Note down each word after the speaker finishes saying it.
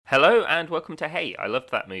Hello and welcome to Hey, I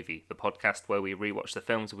Loved That Movie, the podcast where we rewatch the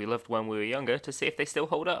films we loved when we were younger to see if they still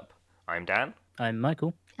hold up. I'm Dan. I'm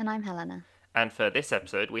Michael. And I'm Helena. And for this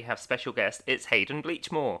episode, we have special guest, it's Hayden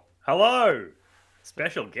Bleechmore. Hello!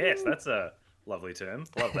 Special guest, that's a lovely term.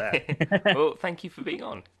 Love that. Well, thank you for being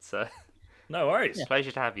on. It's a No worries.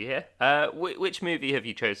 pleasure to have you here. Which movie have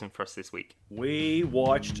you chosen for us this week? We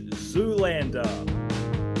watched Zoolander.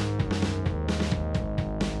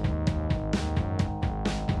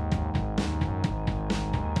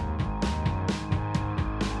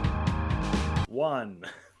 One.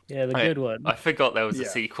 Yeah, the good one. I forgot there was a Yeah.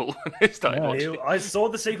 sequel when I started watching it. I saw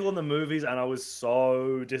the sequel in the movies and I was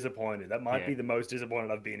so disappointed. That might Yeah. be the most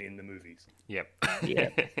disappointed I've been in the movies. Yep. Yeah.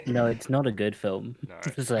 No, it's not a good film. No.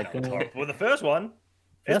 It's like, Well, the first one,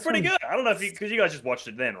 it's First pretty one- good. I don't know if because you guys just watched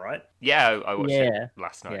it then, right? Yeah, I watched Yeah. it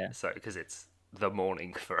last night, Yeah. so because it's the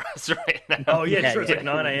morning for us right now. Oh yeah, Yeah, sure. It's yeah. like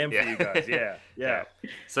 9 a.m. Yeah. for you guys. Yeah.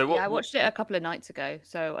 So what? Yeah, I watched it a couple of nights ago,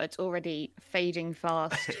 so it's already fading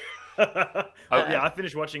fast. I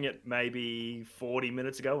finished watching it maybe 40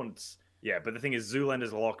 minutes ago, and but the thing is,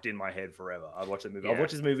 Zoolander's locked in my head forever. I've watched that movie. I've Yeah.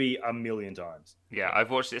 watched this movie a million times. Yeah, I've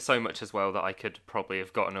watched it so much as well that I could probably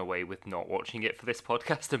have gotten away with not watching it for this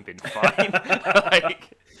podcast and been fine.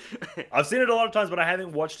 Like, I've seen it a lot of times, but I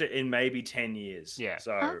haven't watched it in maybe 10 years. Yeah.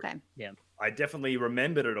 So Okay. I definitely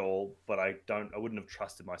remembered it all, but I wouldn't have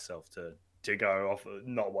trusted myself to go off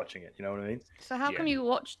not watching it. You know what I mean? So how come Yeah. you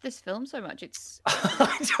watched this film so much? It's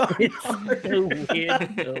I don't It's know. so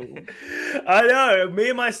weird, though. I know. Me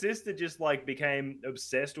and my sister just like became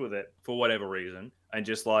obsessed with it for whatever reason, and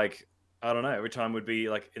just like I don't know. Every time we'd be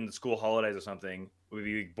like in the school holidays or something, we'd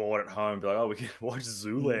be bored at home, be like, "Oh, we can watch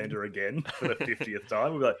Zoolander again for the 50th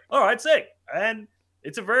time." We'd be like, "All right, sick," and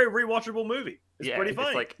it's a very rewatchable movie. It's yeah, pretty funny.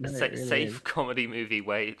 It's like No, a it really safe is. comedy movie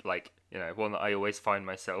way, like, you know, one that I always find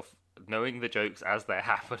myself knowing the jokes as they're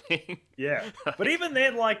happening. Yeah, but even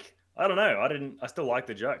then, like I don't know. I still like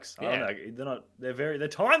the jokes. I Yeah. don't know. They're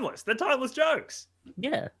timeless. They're timeless jokes.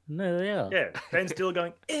 Yeah, no, they are. Yeah, Ben Stiller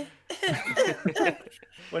going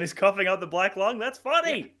when he's coughing up the black lung. That's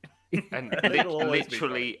funny. And It'll always be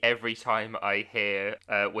literally every time I hear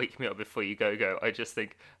 "Wake Me Up Before You Go," I just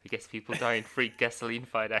think, I guess people die in freak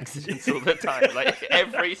gasoline-fired accidents all the time. Like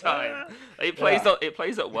every time it plays, it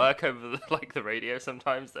plays at work over the radio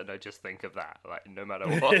sometimes, and I just think of that, like no matter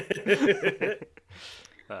what.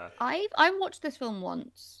 I watched this film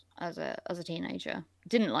once as a teenager.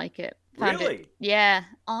 Didn't like it. Found Really? It, yeah.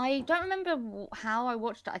 I don't remember how I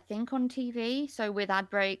watched it. I think on TV, so with ad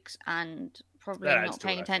breaks and probably That adds not to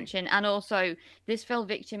paying it, I think. attention. And also, this fell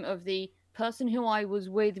victim of the person who I was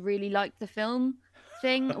with really liked the film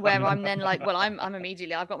thing, where I'm then like, well, I'm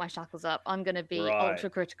immediately, I've got my shackles up. I'm gonna be Right. ultra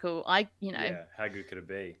critical. Yeah, how good could it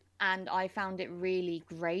be? And I found it really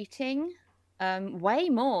grating. Way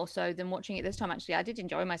more so than watching it this time. Actually, I did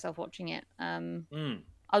enjoy myself watching it.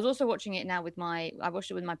 I was also watching it now I watched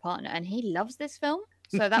it with my partner, and he loves this film,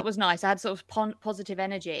 so that was nice. I had sort of positive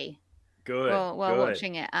energy Good. while good.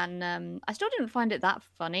 watching it, and I still didn't find it that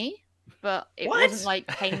funny, but it What? wasn't like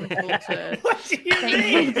painful to. What do you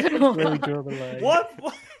painful mean? Where we to draw the line. What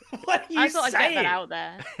are you I thought I'd saying? get that out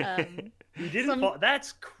there. You didn't. Some-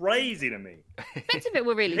 That's crazy to me. Bits of it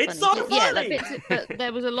were really It's funny. so Yeah, funny! but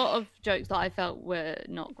there was a lot of jokes that I felt were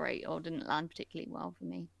not great or didn't land particularly well for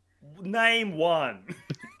me. Name one.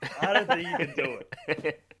 I don't think you can do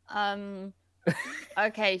it.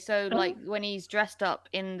 Okay, so like when he's dressed up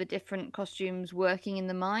in the different costumes working in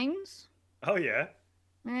the mines. Oh yeah.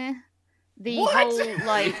 The What? whole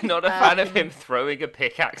like Not a fan of him throwing a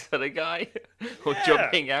pickaxe at a guy or Yeah.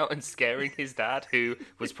 jumping out and scaring his dad, who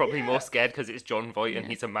was probably Yeah. more scared because it's John Voight and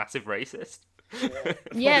he's a massive racist.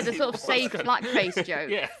 Yeah, the sort of safe blackface joke.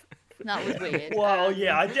 Yeah. That was weird. Well,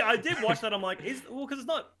 yeah, I did watch that. I'm like, because it's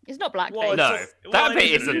not. It's not blackface. Well, No, just- that well, bit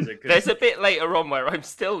it is, isn't. 'cause- There's a bit later on where I'm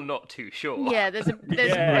still not too sure. Yeah, there's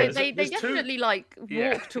Yeah, they there's two- definitely like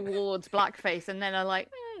Yeah. walk towards blackface and then are like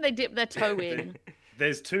they dip their toe in.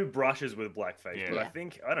 There's two brushes with blackface, Yeah. but I Yeah.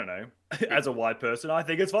 think I don't know. As a white person, I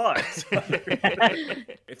think it's fine. So-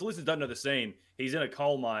 if the listeners don't know the scene, he's in a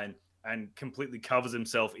coal mine and completely covers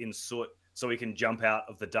himself in soot so he can jump out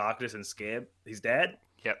of the darkness and scare his dad.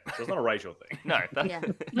 Yep. So it's not a racial thing. No. That, Yeah,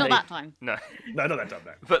 not that time. No. No, not that time.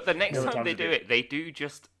 No. But the next Other time times they it do is.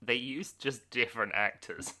 it, they use just different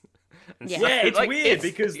actors. And Yeah. so, Yeah, it's weird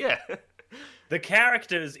because- yeah. The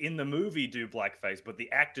characters in the movie do blackface, but the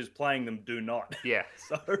actors playing them do not. Yeah.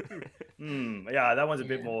 So, yeah, that one's a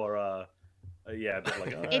bit Yeah. more, a bit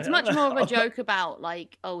like. It's much more of a joke about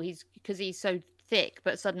like, oh, he's because he's so thick,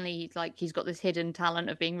 but suddenly he's got this hidden talent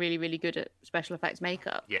of being really, really good at special effects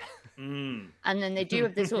makeup. Yeah. Mm. And then they do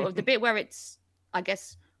have this sort of the bit where it's, I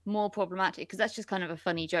guess, more problematic because that's just kind of a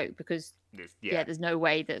funny joke because there's no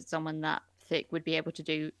way that someone that thick would be able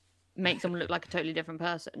to make someone look like a totally different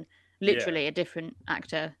person, literally a different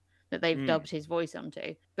actor that they've dubbed his voice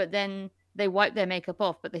onto. But then they wipe their makeup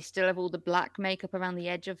off, but they still have all the black makeup around the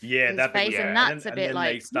edge of his face, and that's a bit then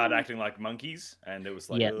like they start acting like monkeys, and it was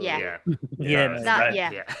like yeah.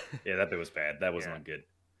 that bit was bad. That was not good.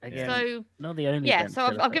 Again, so not the only. Yeah,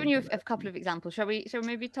 so I've given you a couple of examples. Shall we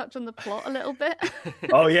maybe touch on the plot a little bit?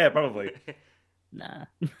 Oh yeah, probably. Nah.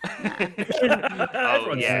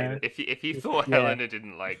 Oh yeah. If you thought Helena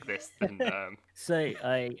didn't like this, then So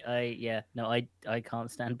I can't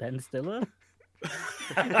stand Ben Stiller.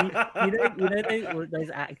 you know those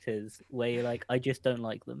actors where you're like, I just don't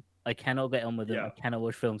like them. I cannot get on with them. I cannot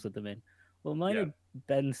watch films with them in. Well, mine are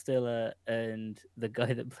Ben Stiller and the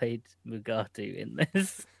guy that played Mugatu in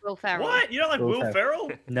this. Will Ferrell. What? You don't like Will Ferrell?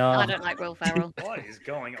 No, I don't like Will Ferrell. What is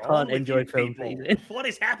going on? Can't with enjoy you films people? either. What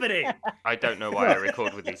is happening? I don't know why I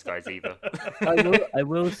record with these guys either. I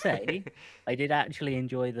will say, I did actually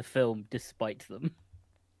enjoy the film despite them.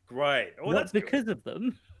 Great. Oh, Not that's because of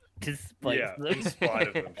them. Despite them. in spite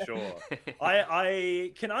of them, sure.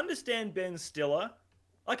 I can understand Ben Stiller.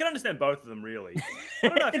 I can understand both of them, really. I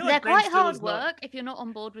don't know, I feel They're like Ben quite Stiller's hard work if you're not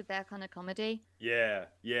on board with their kind of comedy. Yeah.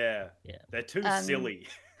 They're too silly.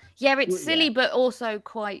 Yeah, it's silly, but also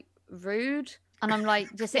quite rude. And I'm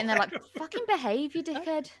like, just sitting there like, fucking behave, you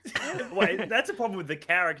dickhead. Wait, that's a problem with the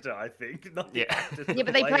character, I think. Not the actors. Yeah,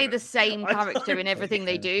 but they play the same character in everything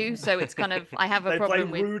they do, so it's kind of, I have a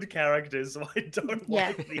problem with... They play rude characters, so I don't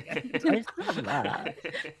like the actors. It's not that.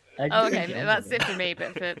 Oh, okay, that's it for me,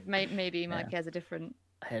 but for maybe Mike has a different...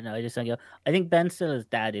 I don't know, I just don't go. I think Ben Stiller's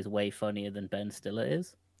dad is way funnier than Ben Stiller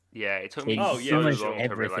is. Yeah, it took me so long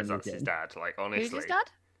to realize that's his dad. Like, honestly. Who's his dad?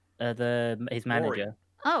 His manager.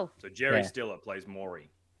 Oh. So Jerry Stiller plays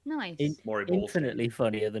Maury. Nice. Maury Infinitely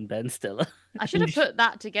funnier than Ben Stiller. I should have put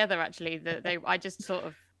that together, actually. That I just sort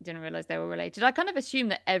of didn't realize they were related. I kind of assume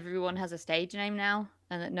that everyone has a stage name now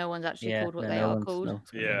and that no one's actually called what they are called.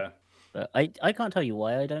 Yeah. But I can't tell you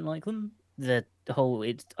why I don't like them. The whole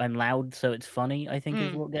I'm loud so it's funny, I think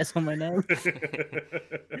is what gets on my nerves.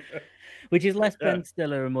 Which is less Ben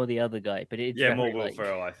Stiller and more the other guy, but it's more Will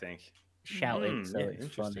Ferrell, I think. Shouting so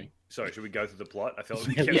it's funny. Sorry, should we go through the plot? I felt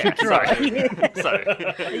sorry. Give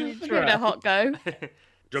it a hot go. Do you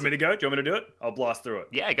want me to go? Do you want me to do it? I'll blast through it.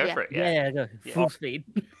 Yeah, go for it. Yeah, go. Full speed.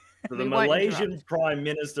 So the Malaysian Prime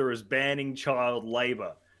Minister is banning child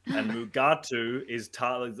labor. And Mugatu is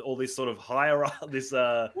all this sort of higher up, this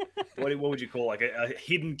what would you call like a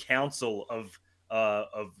hidden council of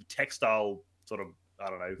textile sort of, I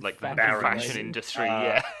don't know, like the fashion industry.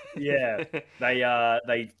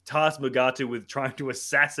 They task Mugatu with trying to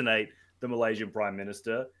assassinate the Malaysian Prime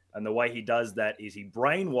Minister, and the way he does that is he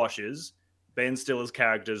brainwashes Ben Stiller's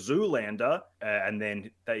character Zoolander, and then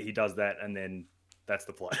he does that, and then that's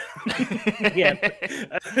the plot. I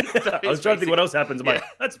was trying to think what else happens. I'm like,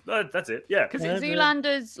 that's it. Yeah, because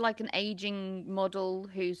Zoolander's like an aging model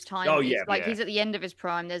whose time is like he's at the end of his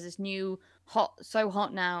prime. There's this new so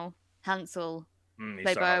hot now Hansel,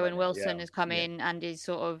 played by Owen Wilson, has come in and is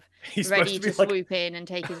sort of ready to swoop in and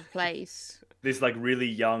take his place. This like really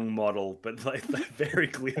young model, but like very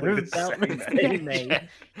clearly the same age.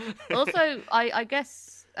 Also, I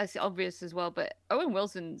guess it's obvious as well, but Owen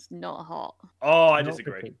Wilson's not hot. Oh, I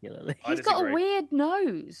disagree. He's got a weird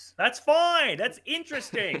nose. That's fine. That's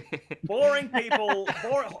interesting. Boring people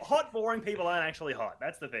aren't actually hot.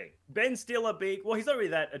 That's the thing. Ben Stiller, well, he's not really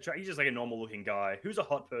that attractive. He's just like a normal-looking guy. Who's a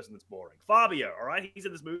hot person that's boring? Fabio, all right? He's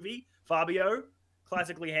in this movie. Fabio,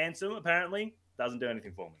 classically handsome, apparently. Doesn't do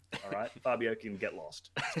anything for me, all right? Fabio can get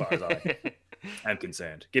lost, as far as I am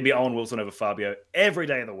concerned. Give me Owen Wilson over Fabio every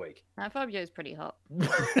day of the week. Fabio's pretty hot.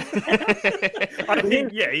 I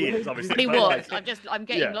think, he is, obviously. But he was. I'm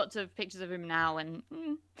getting lots of pictures of him now, and...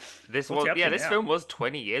 This film was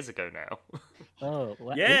 20 years ago now. Oh,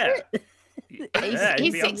 what? Yeah.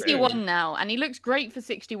 He's 61 now, and he looks great for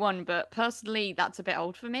 61, but personally, that's a bit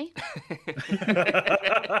old for me.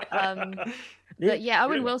 But yeah,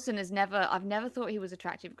 Owen Wilson I've never thought he was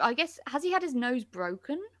attractive. I guess, has he had his nose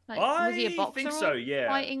broken? Like, was he a boxer? I think so, yeah.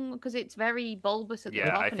 Fighting, because it's very bulbous at the top.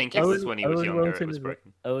 Yeah, I think it was when he was younger, it was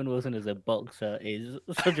broken. Owen Wilson as a boxer is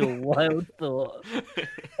such a wild thought.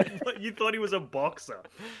 You thought he was a boxer?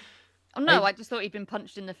 Oh no, I just thought he'd been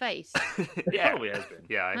punched in the face. Yeah, probably has been.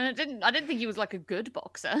 Yeah, I didn't think he was like a good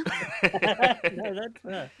boxer. No, that's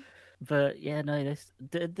fair. But yeah, no, this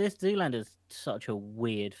Zoolander is such a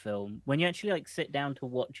weird film. When you actually like sit down to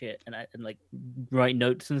watch it and like write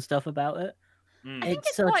notes and stuff about it, I think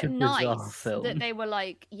it's such quite a bizarre nice film. that they were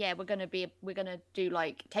like, yeah, we're gonna do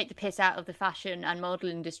like take the piss out of the fashion and model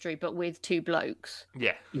industry, but with two blokes.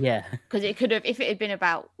 Yeah. Yeah. Because it could have, if it had been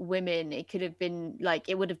about women, it could have been like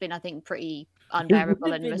it would have been, I think, pretty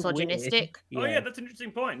unbearable and misogynistic. Oh yeah, that's an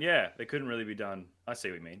interesting point. Yeah, they couldn't really be done. I see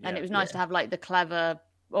what you mean. And Yeah. it was nice to have like the clever,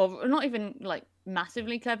 or not even like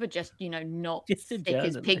massively clever, just not Just a thick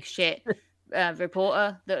as journalist. pig shit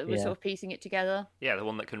reporter that was sort of piecing it together. Yeah, the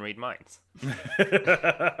one that can read minds.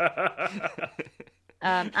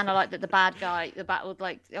 And I like that the bad guy,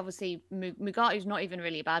 obviously Mugatu's not even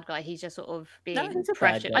really a bad guy. He's just sort of being he's a bad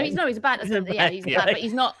pressured. guy. I mean, no, he's a bad. He's a Yeah, bad he's a guy. bad, but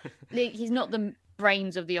he's not the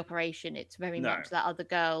brains of the operation. It's very No. much that other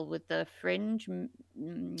girl with the fringe.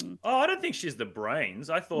 Oh, I don't think she's the brains.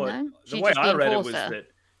 I thought No? the She's way just I the read it was enforcer. that.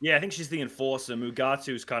 Yeah, I think she's the enforcer.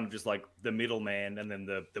 Mugatu's kind of just like the middleman, and then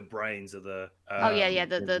the brains are the.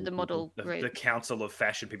 The model The group. council of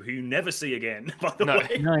fashion people who you never see again. By the No,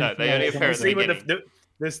 way, no, they only You appear you at the see when beginning.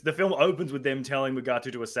 the film opens with them telling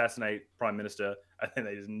Mugatu to assassinate Prime Minister, and then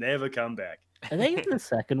they just never come back. Are they in the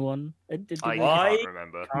second one? Did I we can't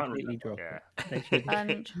remember. completely drop Yeah. it? They should-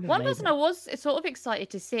 shouldn't have One made person it. I was sort of excited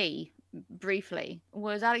to see briefly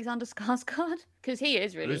was Alexander Skarsgård, because he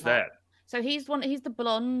is really Who's hot. that? So he's the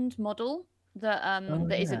blonde model that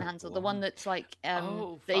that isn't yeah. Hansel, the one that's like that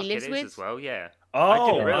Oh, he fuck, lives it is with. as well. Yeah.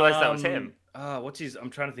 Oh, didn't realise that was him. What's his? I'm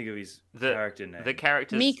trying to think of his The- character name. The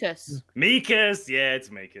characters. Mikus. Mikus. Yeah, it's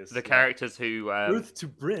Mikus. The characters who Ruth to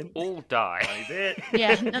Brent. all die. Tiny bit.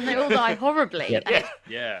 Yeah, and they all die horribly. Yep. And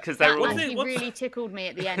Yeah. Because that they're all. actually What's- really tickled me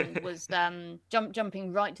at the end was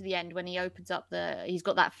jumping right to the end when he opens up he's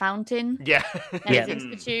got that fountain Yeah. at Yeah. his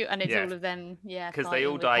institute, and it's Yeah. all of them. Yeah, Because they fighting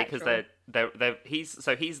all with die because petrol.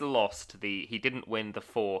 he's lost he didn't win the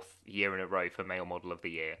 4th year in a row for male model of the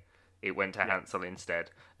year. It went to Hansel instead,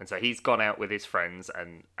 and so he's gone out with his friends,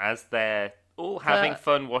 and as they're all having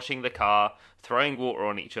fun washing the car, throwing water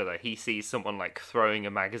on each other, he sees someone like throwing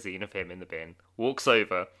a magazine of him in the bin, walks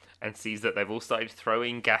over and sees that they've all started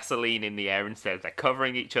throwing gasoline in the air instead. They're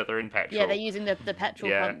covering each other in petrol. Yeah, they're using the petrol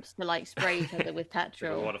Yeah. pumps to like spray each other with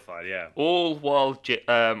petrol. Modified, yeah. All while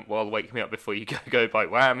Wake Me Up Before You Go by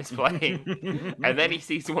Wham is playing. And then he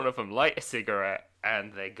sees one of them light a cigarette,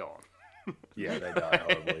 and they're gone. Yeah, they die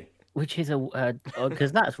horribly. Which is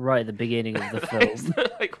because that's right at the beginning of the It's film,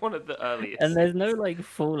 like one of the earliest. and there's no like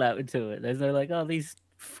fallout to it. There's no like, oh, these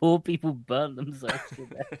 4 people burnt themselves to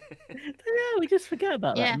death. Yeah, we just forget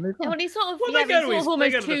about that. Yeah, and move on. well, he's sort of Well, they go to his- almost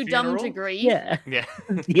they go to the too dumb to funeral. grieve. Yeah, Yeah.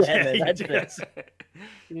 yeah, he that's does. it.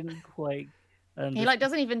 He didn't quite. He like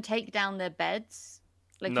doesn't even take down their beds.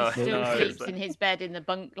 Like No. he still No. sleeps in his bed in the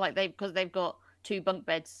bunk, like because they've got 2 bunk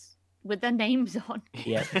beds with their names on.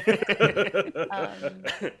 Yeah.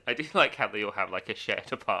 I do like how they all have like a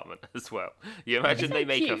shared apartment as well. You imagine so they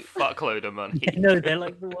make cute. a fuckload of money. No, they're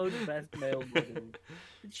like the world's best male models.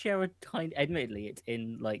 Share a tiny. Admittedly, it's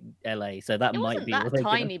in like LA, so that It might wasn't be that what they can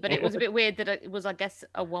tiny, but it was a afford. bit weird that it was, I guess,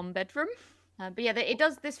 a 1-bedroom. But yeah, it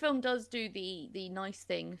does. This film does do the nice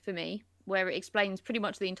thing for me, where it explains pretty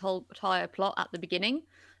much the entire plot at the beginning,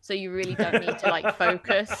 so you really don't need to like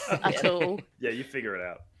focus at all. Yeah, you figure it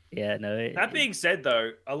out. Yeah, no. That being said,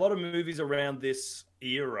 though, a lot of movies around this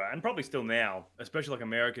era, and probably still now, especially like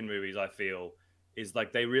American movies, I feel, is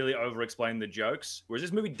like they really over-explain the jokes, whereas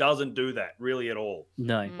this movie doesn't do that really at all.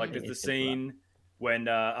 No, Like there's it the is simple. scene when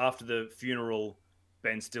after the funeral,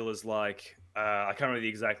 Ben Stiller's like, I can't remember the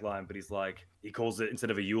exact line, but he's like, he calls it,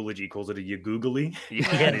 instead of a eulogy, he calls it a yagoogly. Yeah.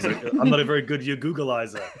 And he's like, I'm not a very good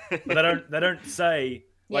yagoogleizer. But they don't say,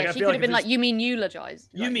 like, Yeah, I she feel could like have been if like, it's- "You mean eulogize?"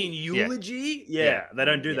 you Like, mean eulogy? Yeah, they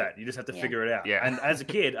don't do that. You just have to Yeah. figure it out. Yeah. And as a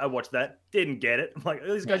kid, I watched that, didn't get it. I'm like,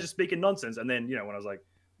 these guys are speaking nonsense. And then, when I was like,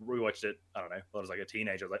 rewatched it, I don't know, I was like a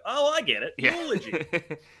teenager, I was like, oh, I get it. Yeah. Eulogy.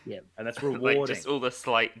 Yeah. And that's rewarding. Like just all the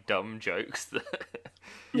slight dumb jokes.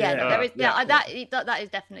 Yeah, Yeah. there is. Yeah. That is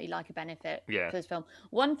definitely like a benefit Yeah. for this film.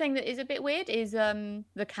 One thing that is a bit weird is the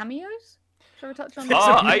cameos. Shall we touch on There's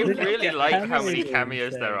that? Oh, I a- really like how many Cameos are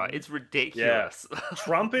cameos there are. insane. It's ridiculous.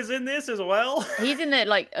 Trump is in this as well. He's in there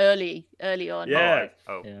like early on. Yeah.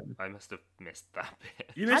 Oh, Yeah. I must have missed that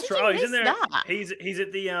bit. You How missed did you Trump. Oh, he's in miss there. that? He's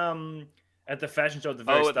at the fashion show at the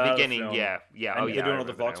very Oh, at start the of beginning, film. yeah. And Oh, they're yeah. doing I all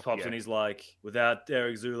the remember vox now, pops, yeah. and he's like, "Without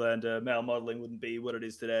Derek Zoolander, male modeling wouldn't be what it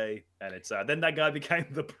is today." And it's then that guy became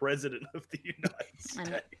the president of the I know.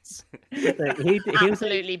 United States. So he was like,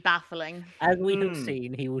 Absolutely baffling. as we have Mm.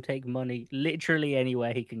 seen, he will take money literally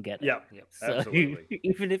anywhere he can get it. Yeah, Yep. So, absolutely.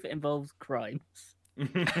 even if it involves crimes.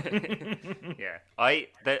 Yeah,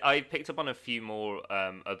 I picked up on a few more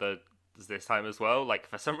other this time as well. Like,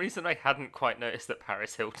 for some reason, I hadn't quite noticed that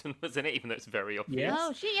Paris Hilton was in it, even though it's very obvious.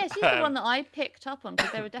 Oh, she's the one that I picked up on,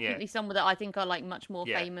 because there were definitely some that I think are like much more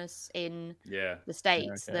famous in the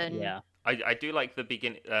States than. Yeah. I do like the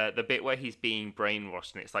the bit where he's being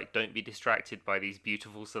brainwashed, and it's like, don't be distracted by these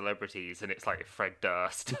beautiful celebrities, and it's like Fred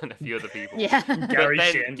Durst and a few other people. Yeah. Gary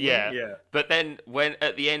then, Shandling. Yeah. But then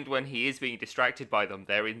at the end, when he is being distracted by them,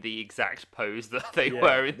 they're in the exact pose that they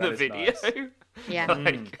were in the video. Nice.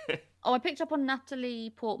 Yeah. Oh, I picked up on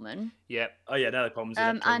Natalie Portman. Yep. Oh yeah, Natalie Portman's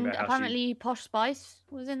in it, and apparently Posh Spice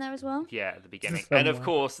was in there as well. Yeah, at the beginning. And of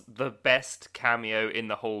course, the best cameo in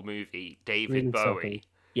the whole movie, David Really Bowie. soppy.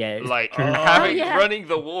 Yeah, Like yeah. running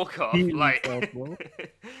the walk off. Like Really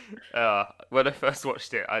when I first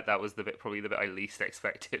watched it, that was probably the bit I least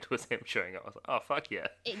expected was him showing up. I was like, oh fuck yeah.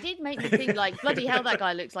 It did make me think, like, bloody hell, that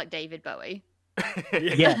guy looks like David Bowie.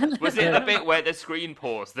 Yeah. Was it the bit where the screen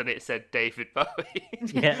paused and it said David Bowie?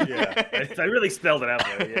 Yeah. Yeah, they really spelled it out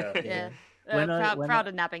there. Yeah. Yeah. Proud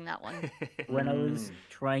of nabbing that one. When I was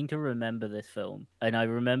trying to remember this film, and I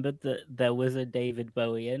remembered that there was a David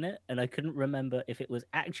Bowie in it, and I couldn't remember if it was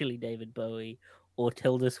actually David Bowie or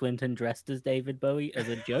Tilda Swinton dressed as David Bowie as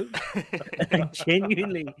a joke. And I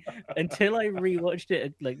genuinely, until I rewatched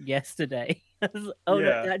it like yesterday, I was like, oh,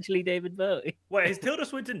 that's actually David Bowie. Wait, has Tilda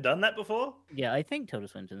Swinton done that before? Yeah, I think Tilda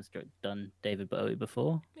Swinton's done David Bowie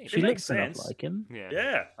before. It She makes looks enough sense. like him.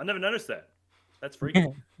 Yeah, I never noticed that. That's freaky.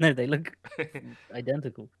 No, they look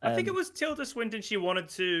identical. I think it was Tilda Swinton. She wanted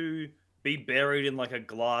to be buried in like a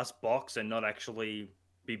glass box and not actually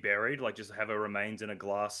be buried, like just have her remains in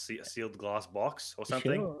a sealed glass box or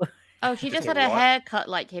something. Sure. Oh, she just get had her right. hair cut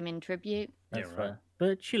like him in tribute. That's Yeah, fair. right.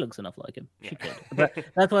 But she looks enough like him. She Yeah. could. But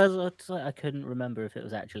that's why I couldn't remember if it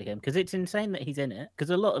was actually him. Because it's insane that he's in it. Because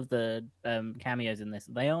a lot of the cameos in this,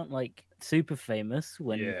 they aren't like super famous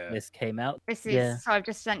when this came out. This is so I've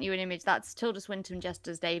just sent you an image. That's Tilda Swinton dressed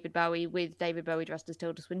as David Bowie with David Bowie dressed as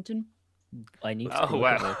Tilda Swinton. I need to Oh look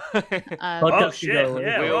wow. at it. Oh shit!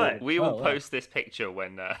 Yeah, right. We will post this picture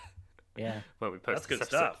when when we post That's good this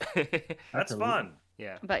stuff. episode. That's fun.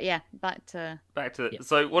 Yeah. But yeah, back to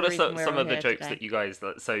So what are reason we're some all of the here jokes today. that you guys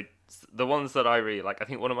so the ones that I really like, I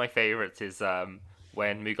think one of my favorites is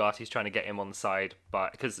when Mugati's trying to get him on the side,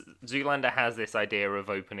 but because Zoolander has this idea of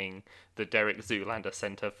opening the Derek Zoolander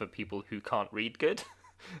Center for people who can't read good.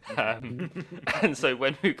 And so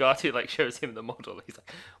when Mugati like shows him the model, he's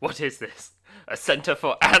like, what is this, a center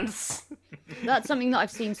for ants? That's something that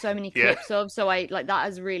I've seen so many clips of, so I like that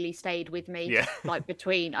has really stayed with me. Like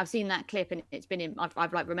between I've seen that clip and it's been in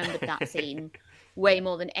I've like remembered that scene way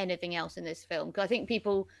more than anything else in this film, because I think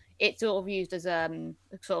it's sort of used as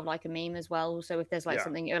sort of like a meme as well. So if there's like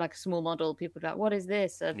something like a small model, people are like, what is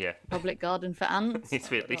this, a public garden for ants? It needs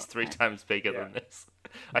to be at least 3 times bigger than this.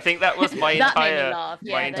 I think that was my That made me entire laugh. my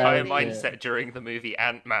Yeah, entire that really- mindset during the movie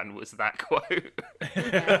Ant-Man was that quote.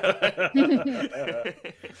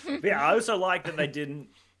 Yeah, I also like that they didn't.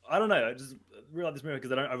 I don't know. I just really like this movie because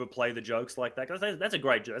they don't overplay the jokes like that. Because that's a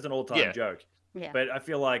great joke. That's an all-time joke. Yeah. But I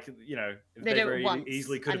feel like, you know, if They they do it very once,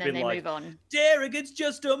 easily could and have then been they like, move on. Derek, it's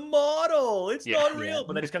just a model. It's not real. Yeah.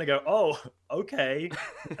 But they just kind of go, oh, okay.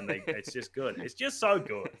 And it's just good. It's just so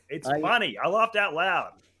good. It's funny. I laughed out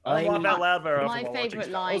loud. I laugh out loud very often My while watching favourite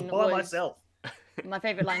stuff. I was line by was- myself. My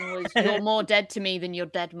favourite line was, "You're more dead to me than your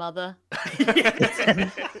dead mother."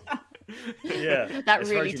 Yeah. That it's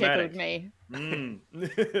really very dramatic. tickled me. And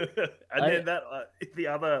then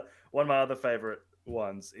one of my other favorite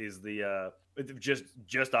ones is the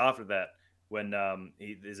just after that when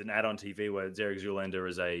there's an ad on TV where Derek Zoolander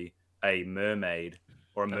is a mermaid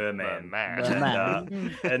or a merman,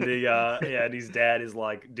 and and his dad is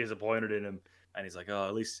like disappointed in him. And he's like, oh,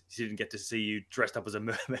 at least he didn't get to see you dressed up as a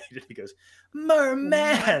mermaid. And he goes,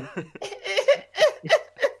 merman!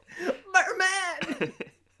 Merman!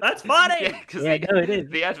 That's funny! Yeah, because it is.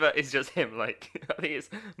 the advert is just him, like, I think it's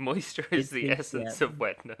moisture is the It's- essence of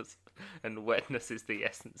wetness, and wetness is the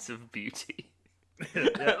essence of beauty.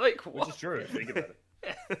 Yeah, Like, which what? is true. Think about it.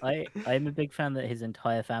 I'm a big fan that his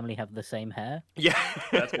entire family have the same hair. Yeah.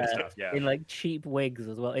 That's good stuff, yeah. In like cheap wigs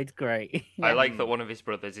as well. It's great. I like that one of his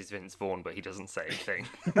brothers is Vince Vaughn, but he doesn't say anything.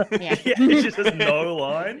 Yeah. Yeah, he just has no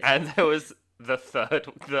line. And there was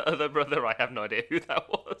the other brother, I have no idea who that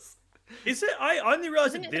was. Is it? I only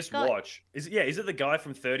realized Isn't it it the this guy- watch. Is it the guy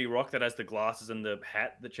from 30 Rock that has the glasses and the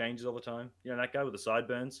hat that changes all the time? You know, that guy with the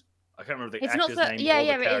sideburns? I can't remember the It's not actor's so. name Yeah, or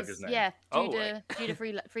yeah, the it character's is. name. Yeah, Oh, Judah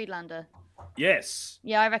Friedlander. Yes.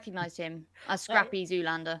 Yeah, I recognised him as Scrappy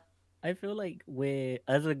Zoolander. I feel like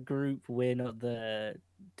as a group, we're not the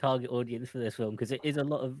target audience for this film because it is a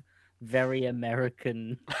lot of very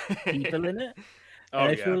American people in it. And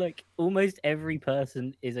I feel like almost every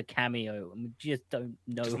person is a cameo, and we just don't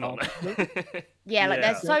know Just half not of them. Yeah, like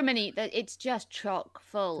there's so many that it's just chock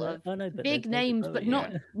full of big names, but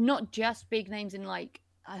not just big names in like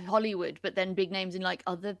Hollywood, but then big names in like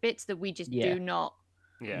other bits that we just do not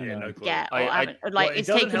no clue. get. Or like it's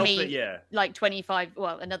taken me like 25,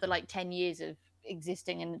 well, another like 10 years of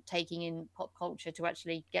existing and taking in pop culture to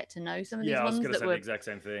actually get to know some of these ones. I was going to say the exact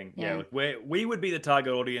same thing. Yeah, we would be the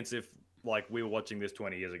target audience if like we were watching this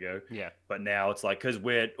 20 years ago. Yeah. But now it's like, because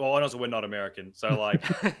and also we're not American. So like,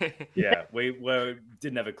 we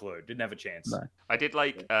didn't have a clue, didn't have a chance. No. I did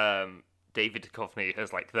like David Duchovny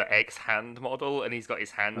as like the ex-hand model, and he's got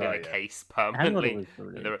his hand in a case permanently.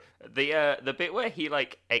 The bit where he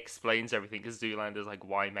like explains everything, because Zoolander's like,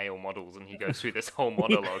 why male models, and he goes through this whole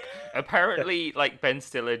monologue. Apparently, like Ben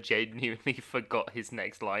Stiller genuinely forgot his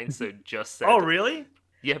next line, so just said, "Oh, really?"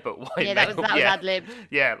 Yeah, but why? Yeah, that was ad-libbed.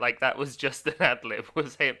 Yeah, like that was just an ad-lib.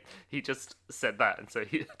 Was him? He just said that, and so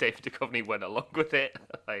David Duchovny went along with it.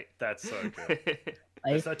 Like that's so good.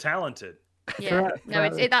 They're so talented. Yeah,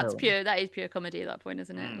 that is pure comedy at that point,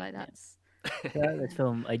 isn't it? Like that's. Throughout this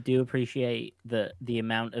film, I do appreciate the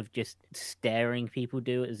amount of just staring people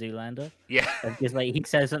do at Zoolander. Yeah, of just like he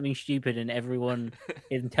says something stupid and everyone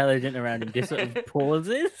intelligent around him just sort of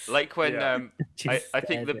pauses. Like when I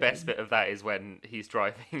think the best bit of that is when he's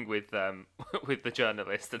driving with the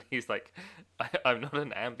journalist and he's like, I'm not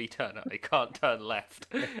an ambi turner, I can't turn left,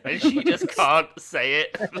 and she just can't say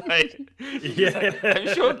it. Like,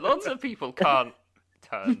 I'm sure lots of people can't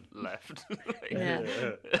turn left.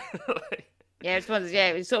 It's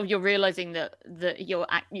sort of you're realizing that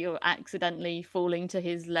you're accidentally falling to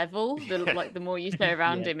his level. The more you stay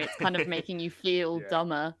around him, it's kind of making you feel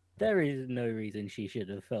dumber. There is no reason she should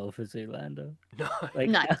have fell for Zoolander. No. Like,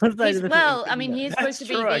 no. He is supposed to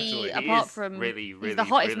be apart from he's the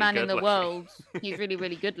hottest man in the world. He's really,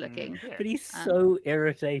 really good looking. But he's so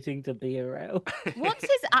irritating to be around. What's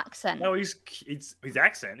his accent? No, his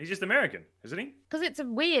accent. He's just American, isn't he? Because it's a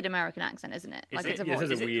weird American accent, isn't it? Is it meant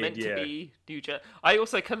to be New Jersey? I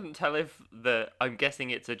also couldn't tell if I'm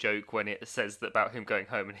guessing it's a joke when it says about him going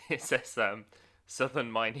home and it says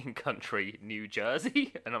Southern mining country, New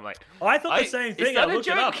Jersey, and I'm like, I thought the same thing. I looked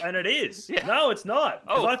it up, and it is. Yeah. No, it's not.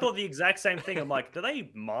 Because I thought the exact same thing. I'm like, do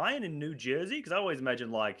they mine in New Jersey? Because I always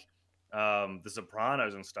imagine like The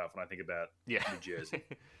Sopranos and stuff when I think about New Jersey.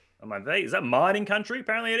 I'm like, is that mining country?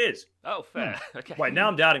 Apparently, it is. Oh, fair. Okay. Wait, now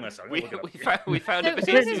I'm doubting myself. We found it.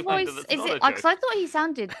 So his voice is it? Because I thought he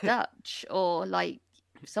sounded Dutch or like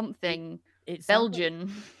something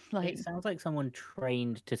Belgian. It sounds like someone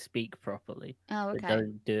trained to speak properly. Oh, okay.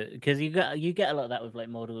 Don't do it because you get a lot of that with like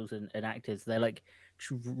models and actors. They're like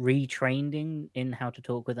retrained in how to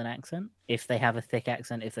talk with an accent. If they have a thick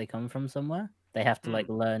accent, if they come from somewhere, they have to like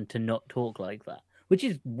learn to not talk like that, which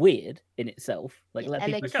is weird in itself. Like let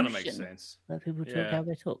people that kind of makes sense. Let people talk how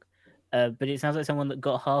they talk. But it sounds like someone that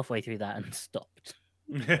got halfway through that and stopped.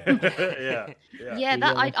 I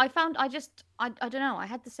found I don't know, I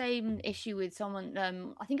had the same issue with someone.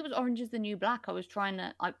 I think it was Orange is the New Black. I was trying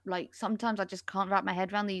to sometimes I just can't wrap my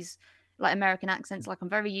head around these like American accents. Like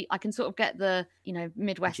I can sort of get the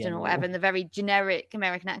Midwestern or whatever and the very generic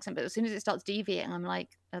American accent, but as soon as it starts deviating, I'm like,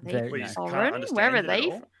 are they foreign? Where are they?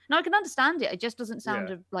 No, I can understand it. It just doesn't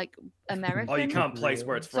sound like American. Oh, you can't place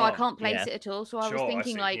where it's from. So I can't place it at all. So I was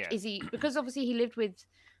thinking is he, because obviously he lived with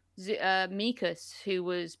Mikus, who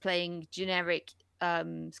was playing generic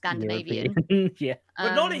Scandinavian.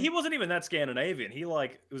 But he wasn't even that Scandinavian. It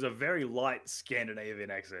was a very light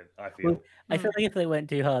Scandinavian accent, I feel. Well, I feel like if they went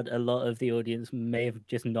too hard, a lot of the audience may have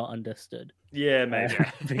just not understood. Yeah, maybe.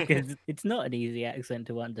 Because it's not an easy accent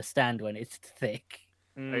to understand when it's thick.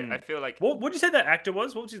 I feel like... What did you say that actor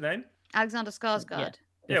was? What was his name? Alexander Skarsgård.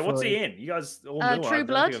 Yeah, what's he in? You guys all know True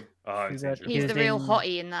Blood. He's the real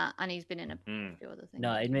hottie in that, and he's been in a few other things.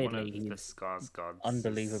 No, admittedly, he's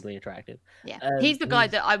unbelievably attractive. Yeah, he's the guy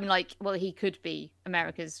that I'm like, well, he could be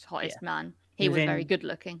America's hottest man. He was very good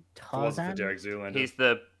looking. Tarzan? He's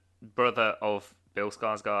the brother of Bill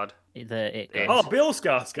Skarsgård. Bill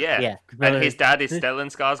Skarsgård. Yeah. And his dad is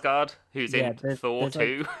Stellan Skarsgård, who's in Thor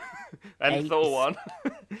 2 and Thor 1.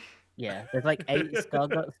 Yeah, there's like 8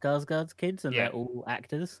 Skarsgård's kids, and they're all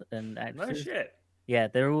actors and actresses. No shit. Yeah,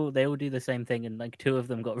 they all do the same thing, and like 2 of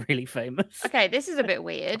them got really famous. Okay, this is a bit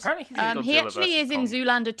weird. He actually is in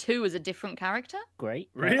Zoolander 2 as a different character. Great.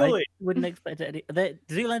 Really? I wouldn't expect it.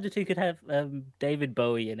 Zoolander 2 could have David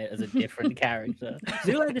Bowie in it as a different character.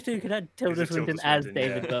 Zoolander 2 could have Tilda Swinton as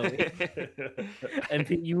David Bowie, and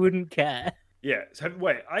you wouldn't care. Yeah. So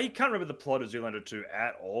wait, I can't remember the plot of Zoolander 2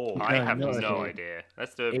 at all. I have no idea.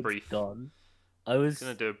 Let's do a brief. Gone. I was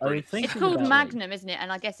gonna do a I was brief. thinking It's called about, Magnum, isn't it?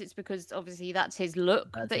 And I guess it's because obviously that's his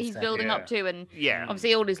look That's that his he's second- building Yeah. up to, and Yeah.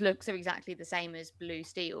 obviously all his looks are exactly the same as Blue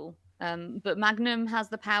Steel. But Magnum has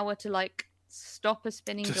the power to like stop a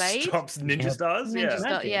spinning To blade. stop Ninja Yeah. Stars. Ninja Yeah.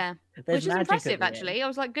 Star, Magic. yeah, There's which is magic at impressive the end. actually. I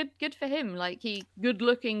was like, good for him. Like he good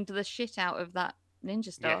looking to the shit out of that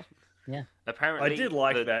Ninja Star. Apparently, I did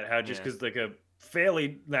like that, how just yeah. because like a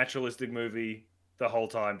fairly naturalistic movie the whole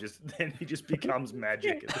time, just then he just becomes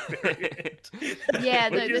magic at the very end. Yeah,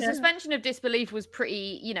 Which the is- suspension of disbelief was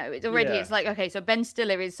pretty. It's already. Yeah. It's like, okay, so Ben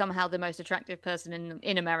Stiller is somehow the most attractive person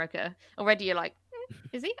in America. Already, you're like,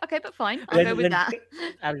 is he? Okay, but fine, I'll Then- go with then- that.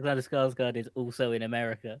 Alexander Skarsgård is also in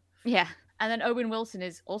America. Yeah, and then Owen Wilson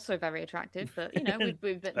is also very attractive, but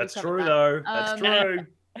we've That's covered true that. though. That's Um, true.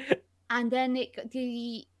 And then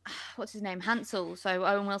the what's his name, Hansel. So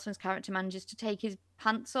Owen Wilson's character manages to take his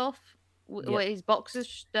pants off, or his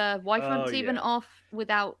boxers, Y fronts Oh, even yeah. off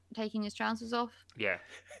without taking his trousers off. Yeah.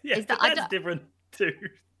 Yeah, is but that- I that's don't- different too.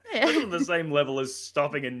 Yeah. That's on the same level as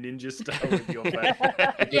stopping a ninja star with your face.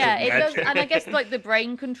 Yeah, it does, Magic. and I guess like the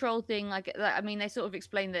brain control thing, I mean, they sort of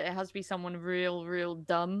explain that it has to be someone real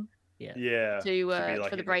dumb Yeah. to be, like,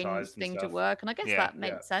 for the brain hypnotized and thing to stuff. work, and I guess Yeah. that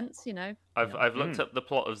makes Yeah. sense, I've looked Mm. up the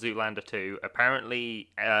plot of Zoolander 2. Apparently,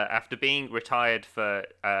 after being retired for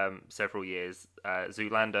several years,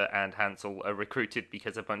 Zoolander and Hansel are recruited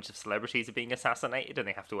because a bunch of celebrities are being assassinated and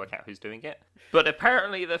they have to work out who's doing it. But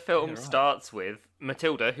apparently the film right. starts with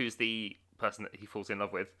Matilda, who's the person that he falls in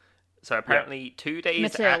love with. So apparently 2 days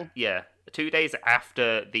Matilda. 2 days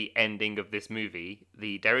after the ending of this movie,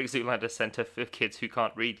 the Derek Zoolander Center for Kids Who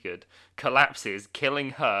Can't Read Good collapses,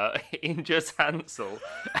 killing her, injures Hansel,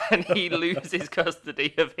 and he loses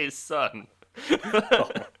custody of his son. Oh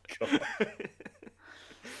my god.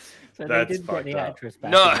 So That's they didn't get fucked the up. actress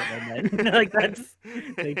back. No. Then. Like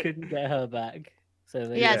they couldn't get her back. So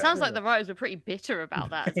they Yeah, Yeah. it sounds like the writers were pretty bitter about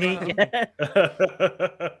that. As well. yeah.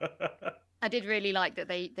 I did really like that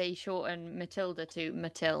they shortened Matilda to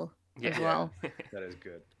Matil as Yeah. well. That is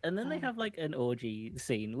good. And then they have like an orgy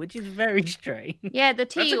scene, which is very strange. Yeah, the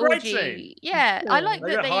tea a great orgy. scene. Yeah, I like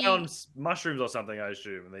They that got they. high on mushrooms or something, I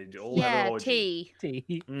assume, and they all have Yeah, an orgy. tea.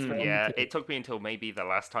 Tea. Mm. From Yeah, tea. it took me until maybe the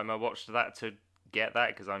last time I watched that to get that,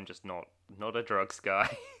 because I'm just not a drugs guy.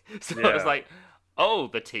 So I was Yeah. like, oh,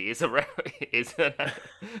 the tea is a it's not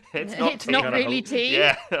It's tea. not really tea.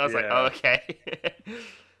 Yeah, I was like, Yeah. oh, okay.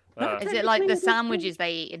 Is it like the Technically, it is sandwiches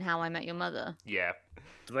they eat in How I Met Your Mother? Yeah.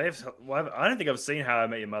 Do they have? Well, I don't think I've seen How I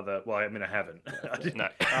Met Your Mother. Well, I mean, I haven't. I didn't- No.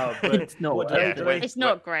 but It's not what worth do it. they- When- It's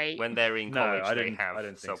not great. When they're in No, college, I they didn't have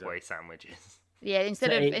think so. Subway sandwiches. Yeah, So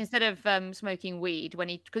it- instead of smoking weed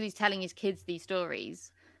because he's telling his kids these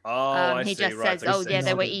stories, Oh, I he see. just Right, says, so "Oh yeah,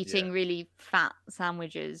 they were Yeah. eating really fat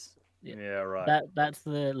sandwiches." Yeah, right. That's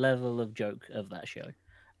the level of joke of that show.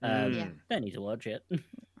 Yeah. Don't need to watch it.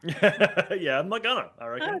 Yeah, I'm not gonna. I I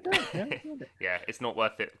reckon. don't, yeah, Yeah, it's not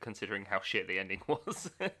worth it considering how shit the ending was.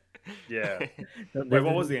 Yeah. There's Wait,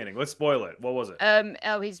 what a- was the ending? Let's spoil it. What was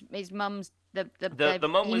it? His mum's The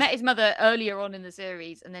mum he was- met his mother earlier on in the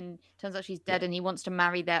series, and then turns out she's dead, and he wants to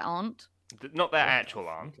marry their aunt. Not their actual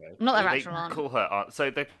aunt. Okay. Not their They actual aunt. call her aunt.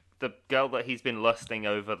 So the girl that he's been lusting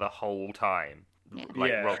over the whole time, Yeah.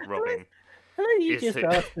 like Yeah. Robin. I know you Is just it-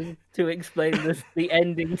 asked them to explain the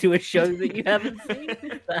ending to a show that you haven't seen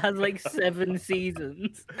that has like 7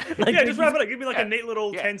 seasons. Like, Yeah, this just wrap is- it up. Give me like Yeah. a neat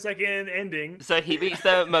little Yeah. 10-second ending. So he meets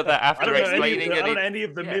their mother I after don't know explaining I that don't know any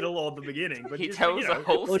of the yeah. middle or the beginning, but he just, tells you the know.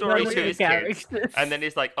 whole Or story tell to me his the kids, characters. and then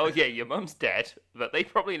he's like, "Oh yeah, your mum's dead," but they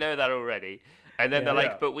probably know that already. And then Yeah. they're like,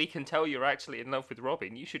 Yeah. "But we can tell you're actually in love with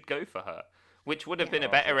Robin. You should go for her." Which would have been a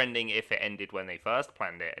Yeah. better ending if it ended when they first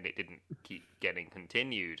planned it and it didn't keep getting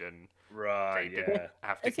continued and they Right, didn't yeah.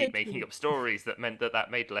 have to keep Essentially- making up stories that meant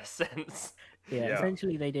that made less sense. Yeah, Yeah.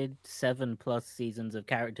 essentially they did 7+ seasons of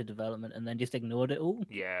character development and then just ignored it all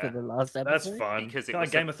for Yeah, the last episode. That's fun. Because it Kind of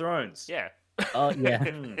was Game of Thrones. yeah. Oh yeah,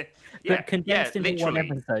 Hmm. but condensed into one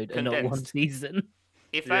literally. episode and not one condensed. season.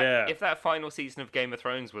 If Yeah. that final season of Game of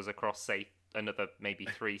Thrones was across, say, another maybe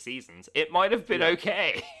 3 seasons, it might have been Yeah.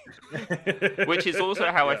 okay. Which is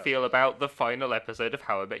also how I Yeah. feel about the final episode of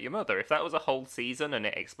How I Met Your Mother. If that was a whole season and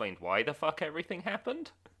it explained why the fuck everything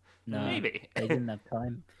happened, No, maybe. they didn't have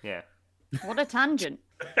time. Yeah. What a tangent!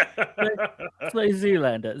 So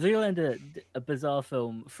Zoolander, a bizarre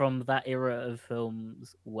film from that era of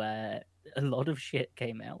films where a lot of shit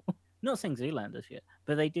came out. Not saying Zoolander shit,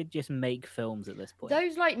 but they did just make films at this point.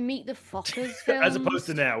 Those like Meet the Fockers films, As opposed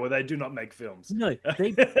to now, where they do not make films. No,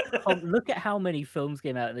 they look at how many films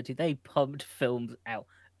came out in the two. They pumped films out,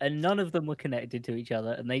 and none of them were connected to each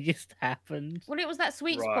other, and they just happened. Well, it was that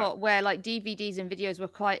sweet Right. spot where like DVDs and videos were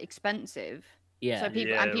quite expensive, Yeah. So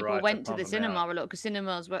people Yeah, people right, to went to pump the 'em cinema out. a lot because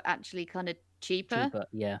cinemas were actually kind of cheaper.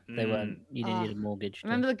 Yeah, they weren't. You didn't need a mortgage.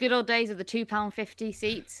 Remember the good old days of the £2.50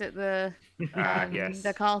 seats at the Yes.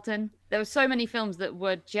 the Carlton? There were so many films that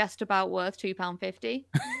were just about worth £2.50.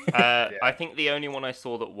 I think the only one I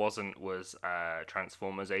saw that wasn't was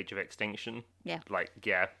Transformers: Age of Extinction. Yeah. Like,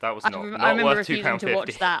 yeah, that was I not remember worth refusing to watch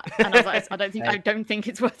 £2.50. that, and I was like, I don't think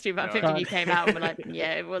it's worth £2.50. No. You came out and were like,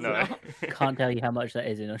 yeah, it was not. Can't tell you how much that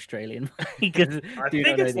is in Australian money because I do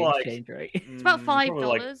think not know it's the like exchange rate. It's about $5.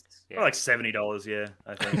 Probably like $70. Yeah,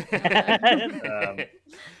 I think.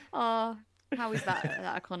 Oh, how is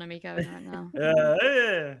that economy going right now?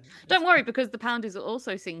 Yeah. Don't worry, because the pound is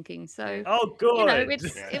also sinking. So Oh, good. you know,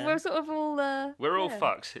 we're sort of all we're all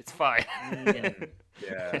fucked. It's fine.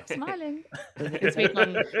 Yeah. smiling. Speaking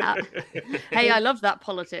on, hey, I love that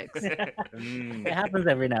politics. It happens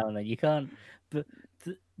every now and then. You can't. But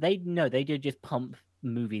they did just pump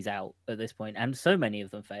movies out at this point, and so many of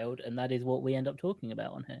them failed, and that is what we end up talking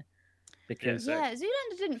about on here. Because Yeah,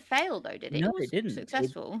 Zoolander didn't fail though, did it? No, it was it didn't.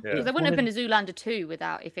 successful. Yeah. Because there wouldn't have been a Zoolander 2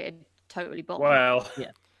 without if it had totally bombed. Well.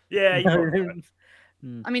 Yeah. You probably right.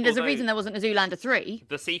 I mean, there's a Although- reason there wasn't a Zoolander 3.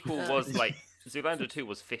 The sequel was like Zoolander 2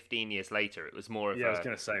 was 15 years later. It was more of Yeah, I was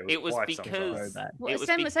gonna say it was quite some time. because Very bad. Well, it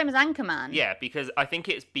was same as Anchorman. yeah, because I think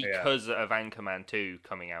it's because of Anchorman 2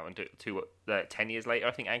 coming out and 10 years later.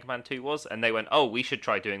 I think Anchorman 2 was, and they went, "Oh, we should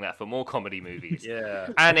try doing that for more comedy movies." Yeah.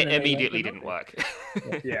 And it Yeah, immediately didn't work.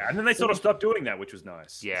 Yeah, and then they sort of stopped doing that, which was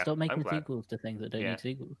nice. Yeah, stop I'm making glad. sequels to things that don't Yeah. need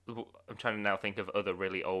sequels. I'm trying to now think of other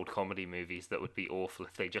really old comedy movies that would be awful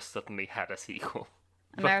if they just suddenly had a sequel.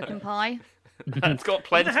 American Pie. It's got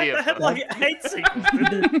plenty of had them. like 8 sequels.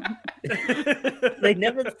 didn't it? They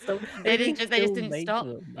never stopped. They just didn't make stop.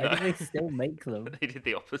 them. I think they still make them. They did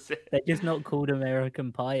the opposite. They're just not called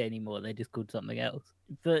American Pie anymore. They're just called something else.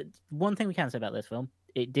 But one thing we can say about this film,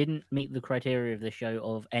 it didn't meet the criteria of the show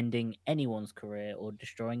of ending anyone's career or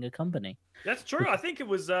destroying a company. That's true. I think it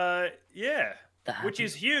was yeah, That which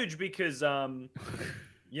is happens. huge because there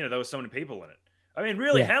were so many people in it. I mean,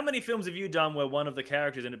 really, Yeah. how many films have you done where one of the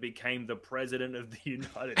characters in it became the president of the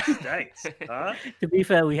United States? Huh? To be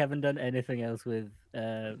fair, we haven't done anything else with.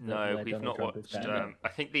 No, where we've Donald not Trump is watched. Batman. I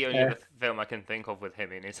think the only other film I can think of with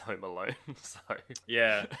him in is Home Alone. So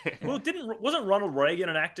Yeah. Well, wasn't Ronald Reagan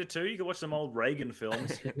an actor too? You could watch some old Reagan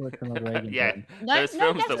films. Just watch some of Reagan yeah, films. No- those no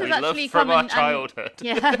films guest that has we love actually from come our and- childhood.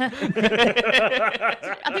 Yeah.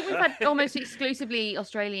 I think we've had almost exclusively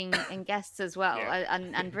Australian and guests as well, Yeah.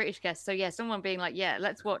 and British guests. So yeah, someone being like, "Yeah,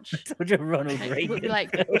 let's watch." Such a Ronald We'd Reagan. be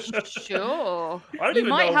like, "Sure." I don't You even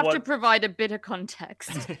might know have what... to provide a bit of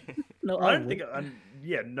context. No, I don't would.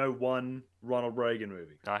 think... no one Ronald Reagan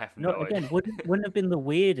movie. I have No, no again, idea. wouldn't have been the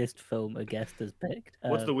weirdest film a guest has picked.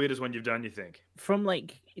 What's the weirdest one you've done, you think? From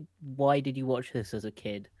like, why did you watch this as a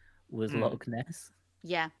kid? Was Hmm. Loch Ness?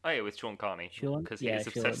 Yeah. Oh yeah, with Sean Carney. Sean? Because Yeah, he's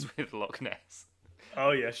obsessed Sean. with Loch Ness.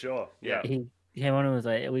 Oh, yeah, sure. Yeah. He came on and was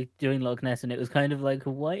like, "Are we doing Loch Ness?" And it was kind of like,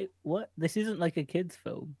 "Why? What? This isn't like a kids'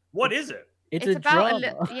 film. What is it? It's It's a about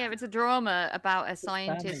drama." it's a drama about a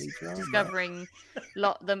scientist family drama. discovering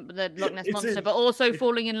the Loch Ness It's monster, a- but also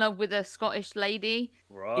falling in love with a Scottish lady.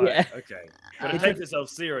 Right, Yeah. okay. But it Um, takes itself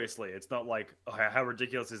seriously. It's not like, oh, how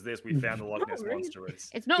ridiculous is this? We found the Loch Not Ness really. monster.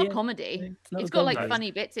 It's not Yeah, a comedy. It's, not It's a got like comedy.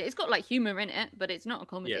 funny bits. It's got like humor in it, but it's not a